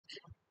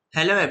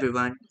Hello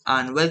everyone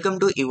and welcome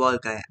to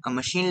EvolkAI, a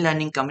machine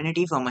learning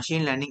community for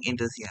machine learning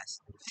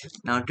enthusiasts.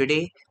 Now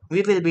today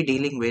we will be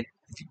dealing with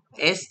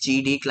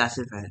SGD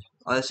Classifier,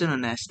 also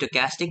known as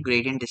Stochastic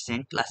Gradient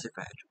Descent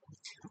Classifier.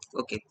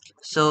 Okay,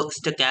 so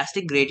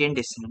Stochastic Gradient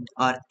Descent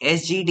or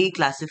SGD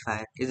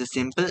Classifier is a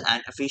simple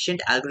and efficient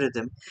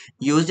algorithm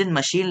used in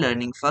machine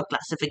learning for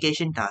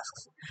classification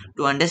tasks.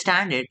 To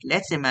understand it,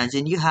 let's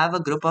imagine you have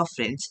a group of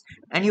friends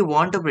and you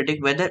want to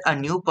predict whether a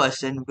new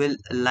person will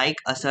like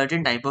a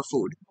certain type of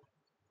food.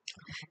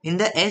 In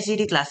the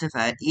SGD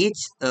classifier, each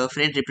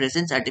friend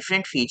represents a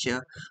different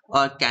feature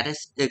or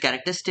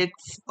characteristic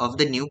of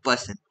the new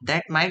person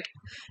that might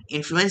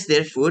influence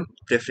their food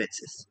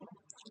preferences.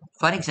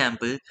 For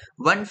example,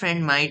 one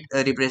friend might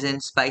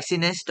represent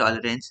spiciness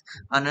tolerance,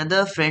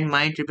 another friend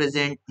might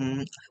represent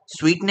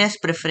sweetness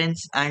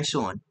preference, and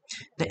so on.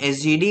 The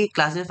SGD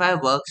classifier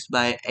works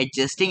by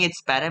adjusting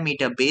its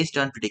parameter based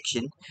on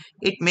prediction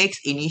it makes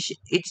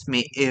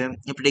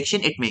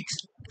prediction it makes.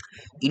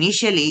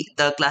 Initially,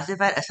 the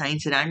classifier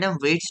assigns random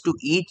weights to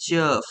each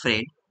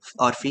friend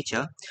or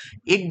feature.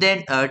 It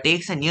then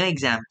takes a new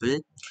example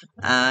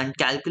and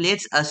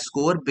calculates a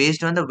score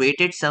based on the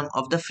weighted sum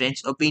of the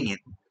friend's opinion.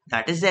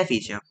 That is their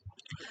feature.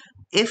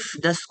 If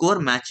the score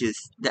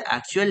matches the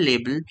actual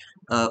label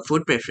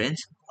food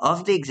preference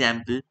of the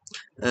example,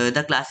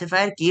 the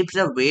classifier keeps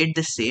the weight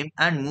the same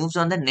and moves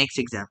on the next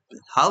example.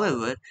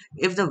 However,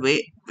 if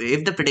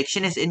the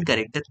prediction is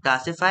incorrect, the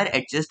classifier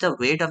adjusts the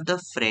weight of the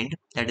friend,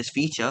 that is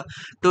feature,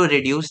 to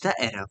reduce the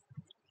error.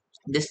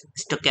 This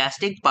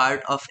stochastic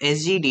part of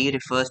SGD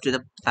refers to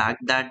the fact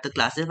that the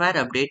classifier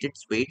updates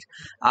its weights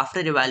after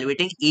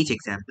evaluating each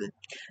example,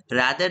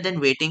 rather than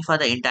waiting for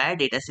the entire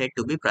dataset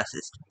to be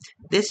processed.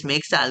 This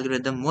makes the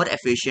algorithm more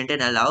efficient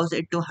and allows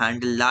it to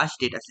handle large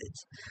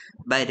datasets.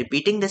 By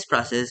repeating this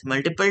process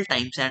multiple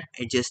times and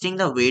adjusting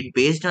the weight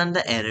based on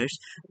the errors,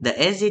 the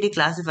SGD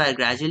classifier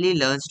gradually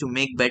learns to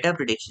make better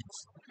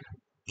predictions.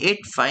 It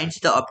finds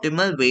the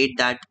optimal weight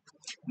that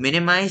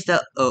minimize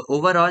the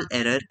overall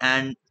error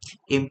and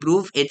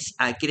improve its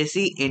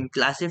accuracy in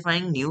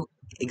classifying new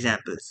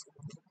examples.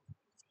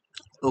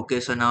 Okay,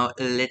 so now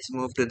let's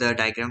move to the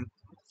diagram.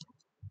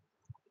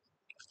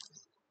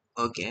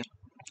 Okay,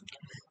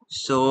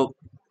 so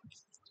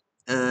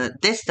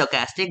this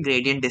stochastic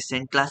gradient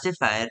descent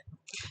classifier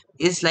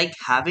is like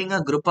having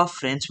a group of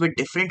friends with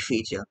different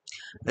feature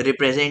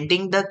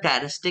representing the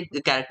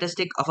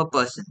characteristic of a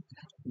person.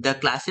 The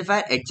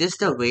classifier adjusts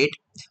the weight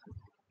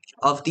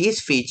of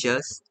these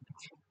features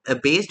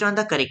based on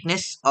the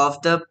correctness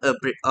of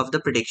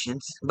the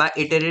predictions by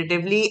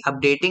iteratively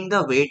updating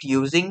the weight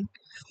using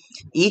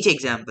each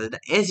example. The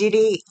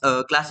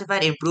SGD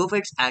classifier improve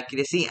its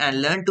accuracy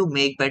and learn to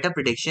make better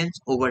predictions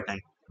over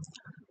time.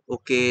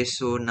 Okay,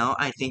 so now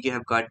I think you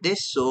have got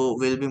this. So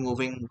we'll be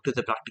moving to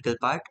the practical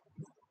part.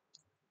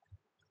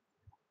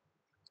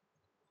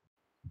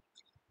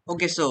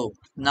 Okay, so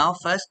now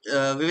first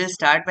we will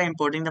start by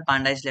importing the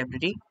pandas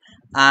library,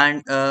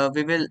 and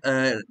we will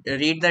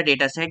read the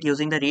dataset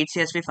using the read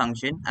CSV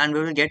function, and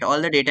we will get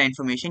all the data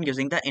information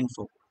using the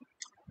info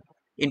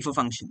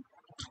function.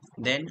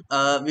 Then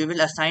we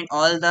will assign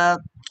all the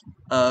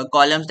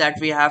columns that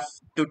we have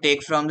to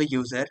take from the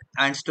user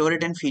and store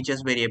it in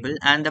features variable,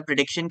 and the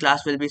prediction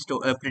class will be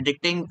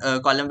predicting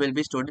column will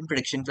be stored in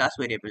prediction class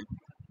variable.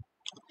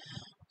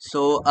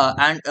 So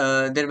and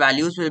their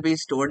values will be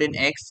stored in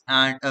x,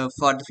 and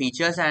for the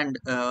features, and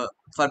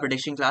for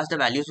prediction class the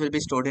values will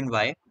be stored in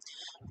y.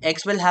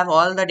 X will have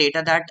all the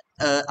data that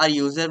our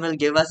user will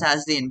give us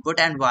as the input,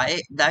 and y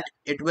that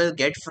it will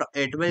get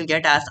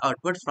as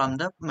output from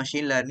the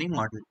machine learning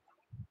model.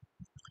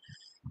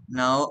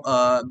 Now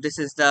this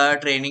is the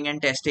training and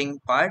testing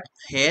part.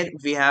 Here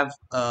we have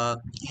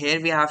to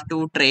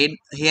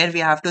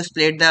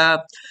split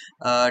the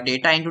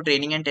data into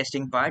training and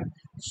testing part.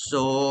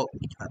 So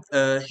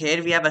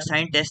here we have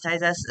assigned test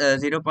size as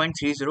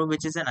 0.30,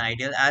 which is an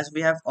ideal, as we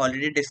have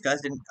already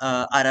discussed in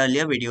our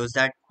earlier videos,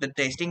 that the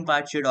testing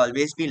part should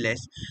always be less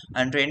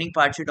and training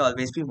part should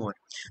always be more.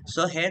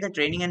 So here the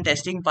training and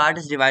testing part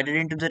is divided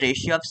into the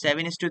ratio of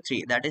 7 is to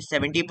 3. That is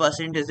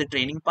 70% is the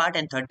training part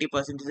and 30%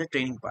 is the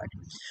training part.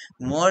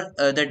 More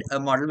that a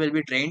model will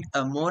be trained,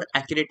 more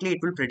accurately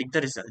it will predict the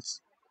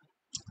results.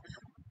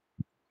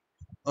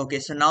 Okay,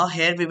 so now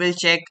here we will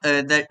check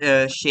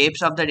the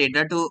shapes of the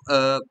data to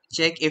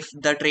check if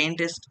the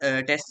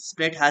test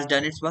split has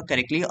done its work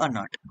correctly or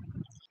not.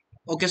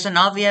 Okay, so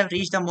now we have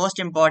reached the most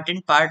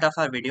important part of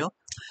our video.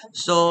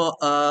 So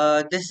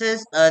this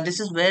is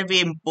where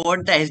we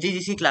import the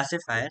SDGC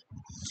classifier,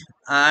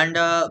 and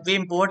we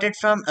import it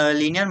from a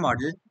linear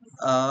model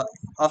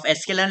of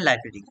sklearn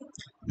library.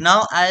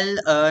 Now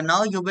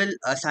you will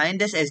assign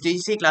this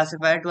SDC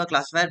classifier to a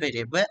classifier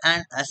variable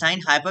and assign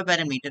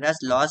hyperparameter as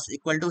loss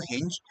equal to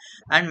hinge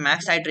and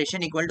max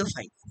iteration equal to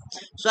 5.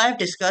 So I have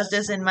discussed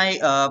this in my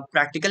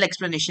practical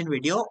explanation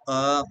video.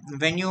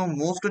 When you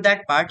move to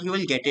that part, you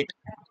will get it.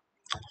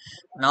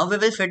 Now we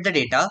will fit the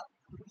data,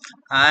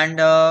 and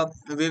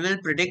we will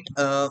predict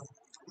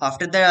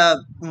After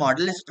the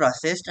model is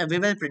processed, we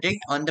will predict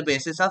on the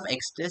basis of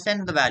X test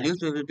and the values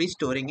we will be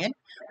storing in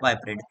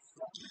Vipred.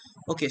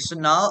 Okay, so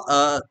now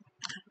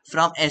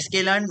from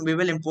sklearn we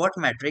will import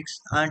matrix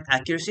and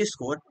accuracy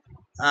score,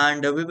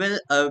 and we will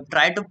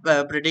try to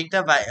predict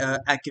the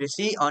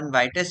accuracy on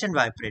Y-test and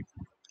Vipred.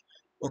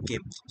 Okay,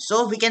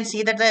 so we can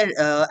see that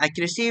the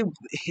accuracy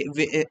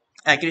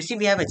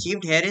we have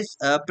achieved here is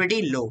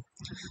pretty low.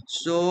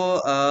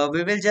 So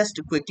we will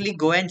just quickly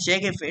go and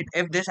check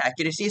if this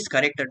accuracy is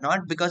correct or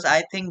not, because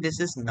I think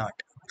this is not.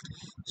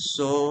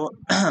 So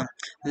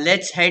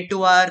let's head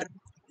to our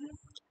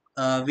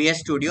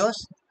VS Studios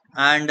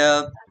and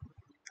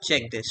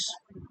check this.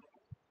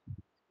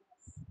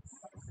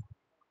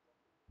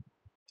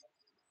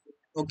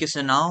 Okay,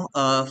 so now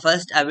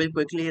first I will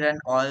quickly run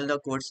all the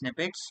code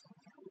snippets.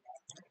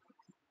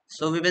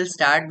 So we will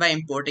start by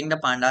importing the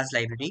pandas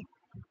library.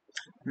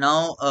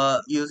 Now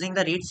using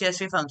the read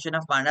CSV function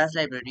of pandas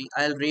library,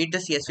 I'll read the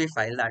CSV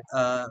file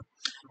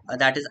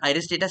that is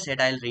iris dataset.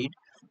 I'll read.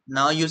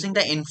 Now using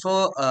the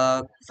info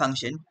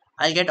function,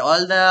 I'll get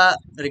all the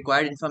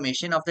required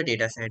information of the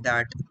dataset,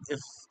 that if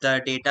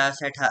the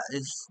dataset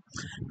is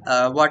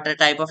what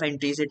type of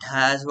entries it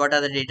has, what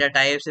are the data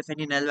types, if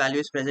any null value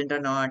is present or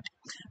not,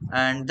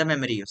 and the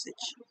memory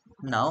usage.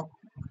 Now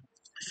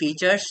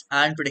features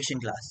and prediction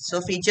class. So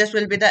features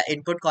will be the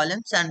input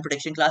columns and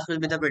prediction class will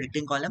be the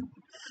predicting column.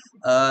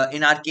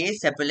 In our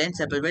case, sepal length,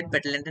 sepal width,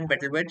 petal length, and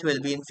petal width will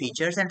be in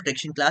features, and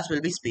prediction class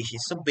will be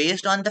species. So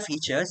based on the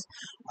features,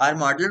 our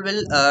model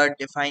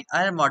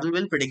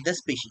will predict the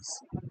species.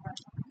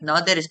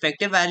 Now the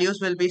respective values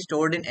will be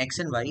stored in X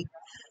and Y.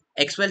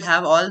 X will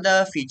have all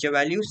the feature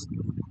values,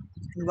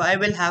 Y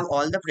will have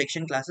all the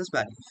prediction classes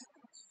values.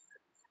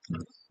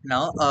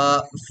 Now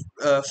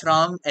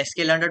from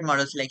sklearn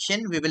model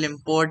selection, we will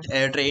import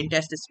train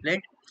test split,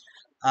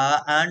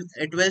 and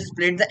it will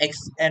split the X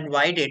and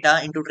Y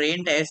data into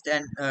train test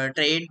and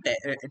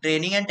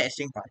training and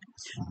testing part.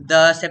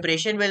 The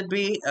separation will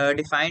be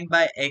defined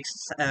by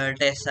X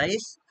test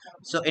size.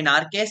 So in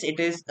our case, it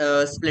is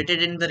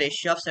splitted in the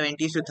ratio of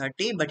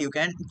 70:30, but you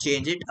can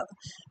change it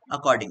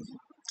accordingly.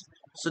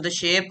 So the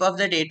shape of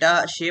the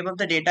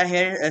data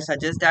here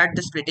suggests that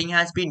the splitting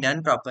has been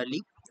done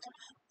properly,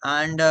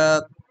 and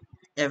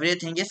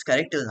everything is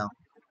correct till now.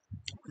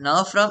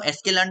 Now from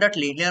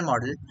sklearn.linear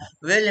model,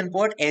 we'll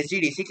import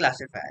SGDC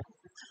classifier.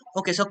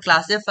 Okay, so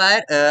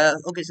classifier.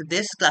 Okay, so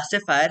this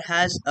classifier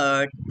has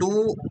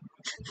two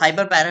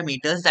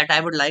hyperparameters that I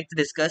would like to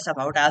discuss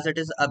about, as it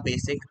is a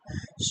basic.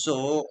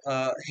 So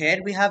here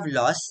we have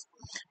loss,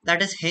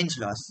 that is hinge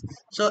loss.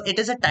 So it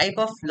is a type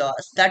of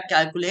loss that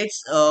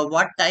calculates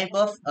what type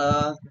of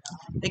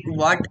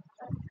what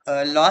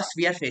loss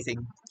we are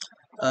facing.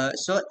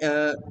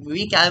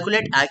 We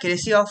calculate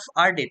accuracy of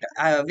our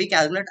data. We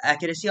calculate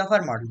accuracy of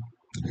our model.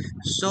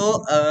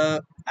 So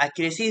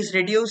accuracy is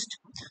reduced,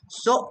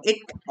 so it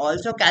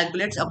also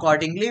calculates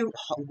accordingly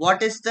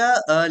what is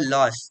the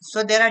loss.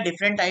 So there are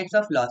different types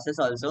of losses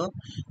also,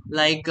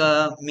 like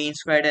mean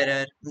squared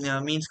error,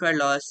 mean squared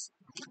loss,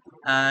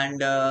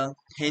 and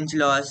hinge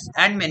loss,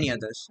 and many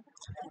others.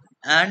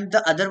 And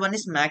the other one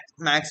is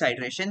max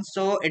iteration.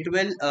 So it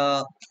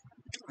will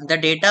the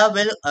data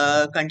will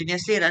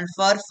continuously run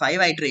for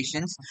 5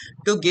 iterations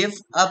to give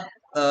a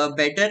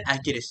better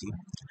accuracy.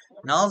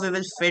 Now we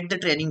will fit the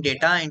training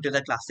data into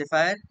the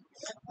classifier,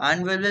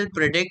 and we will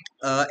predict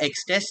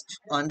X test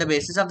on the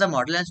basis of the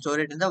model and store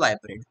it in the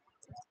Vipred.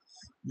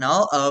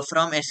 Now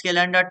from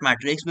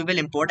sklearn.matrix, we will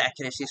import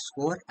accuracy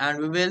score, and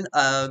we will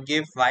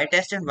give Y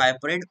test and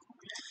Vipred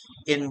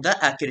in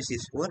the accuracy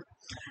score.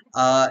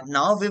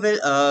 Now we will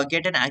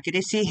get an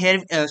accuracy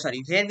here.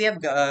 Here we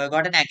have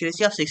got an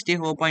accuracy of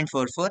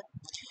 64.44.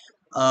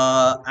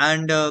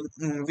 And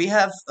we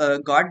have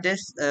got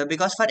this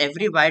because for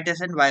every Y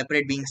test and Y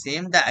parade being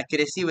same, the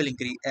accuracy will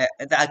increase.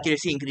 The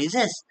accuracy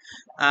increases,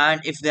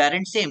 and if they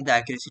aren't same, the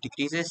accuracy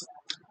decreases.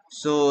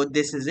 So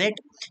this is it,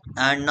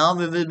 and now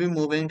we will be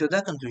moving to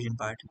the conclusion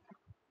part.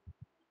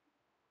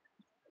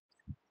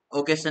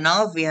 Okay, so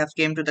now we have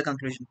came to the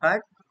conclusion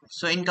part.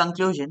 So in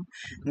conclusion,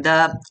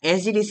 the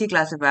SGDC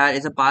classifier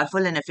is a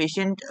powerful and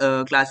efficient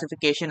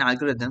classification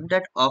algorithm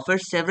that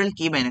offers several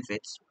key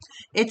benefits.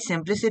 Its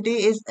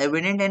simplicity is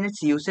evident in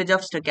its usage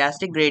of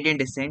stochastic gradient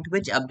descent,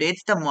 which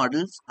updates the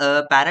model's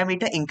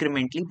parameter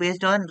incrementally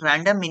based on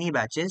random mini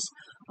batches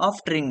of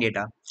training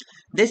data.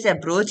 This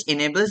approach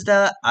enables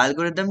the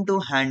algorithm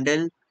to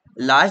handle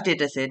large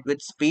dataset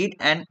with speed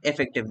and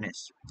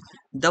effectiveness.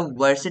 The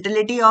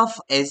versatility of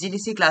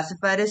SGDC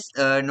classifier is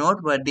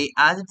noteworthy,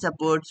 as it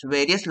supports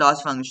various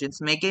loss functions,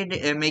 making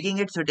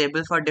it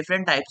suitable for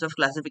different types of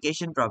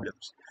classification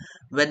problems.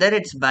 Whether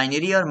it's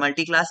binary or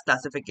multi-class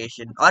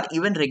classification, or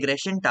even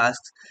regression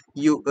tasks,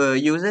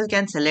 users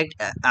can select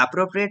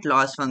appropriate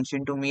loss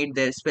function to meet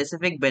their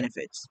specific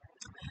benefits.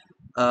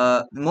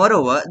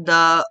 Moreover,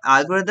 the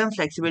algorithm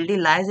flexibility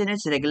lies in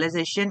its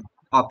regularization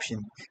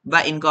option.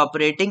 By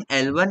incorporating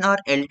L1 or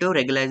L2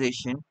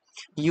 regularization,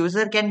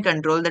 user can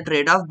control the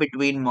trade-off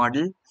between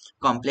model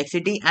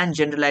complexity and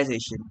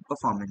generalization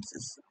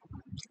performances.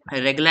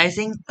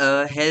 Regularizing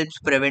helps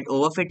prevent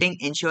overfitting,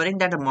 ensuring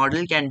that a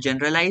model can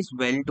generalize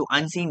well to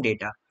unseen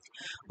data.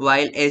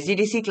 While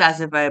SGDC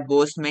classifier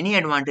boasts many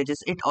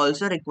advantages, it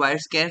also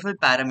requires careful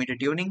parameter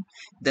tuning.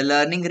 The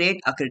learning rate,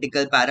 a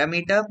critical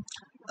parameter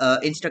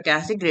in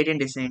stochastic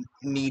gradient descent,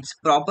 needs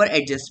proper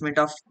adjustment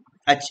to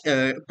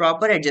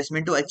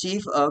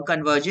achieve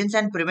convergence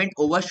and prevent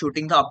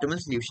overshooting the optimal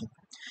solution.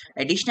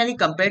 Additionally,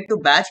 compared to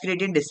batch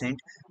gradient descent,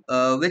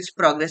 which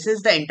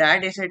progresses the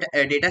entire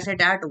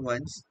dataset at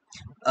once,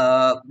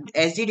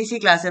 SGDC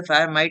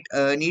classifier might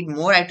need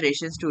more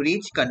iterations to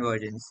reach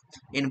convergence.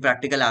 In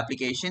practical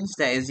applications,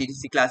 the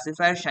SGDC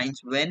classifier shines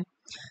when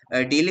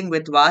dealing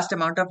with vast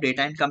amount of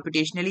data, and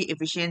computationally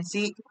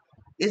efficiency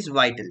is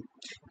vital.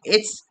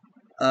 Its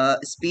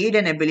speed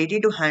and ability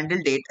to handle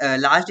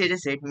large data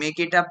set make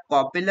it a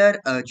popular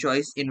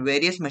choice in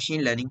various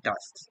machine learning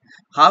tasks.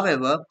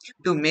 However,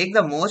 to make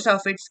the most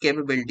of its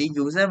capability,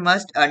 user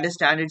must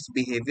understand its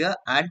behavior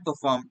and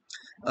perform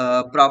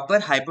proper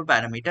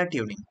hyperparameter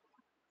tuning.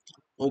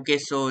 Okay,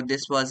 so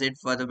this was it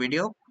for the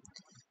video.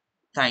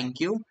 Thank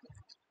you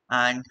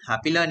and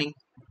happy learning.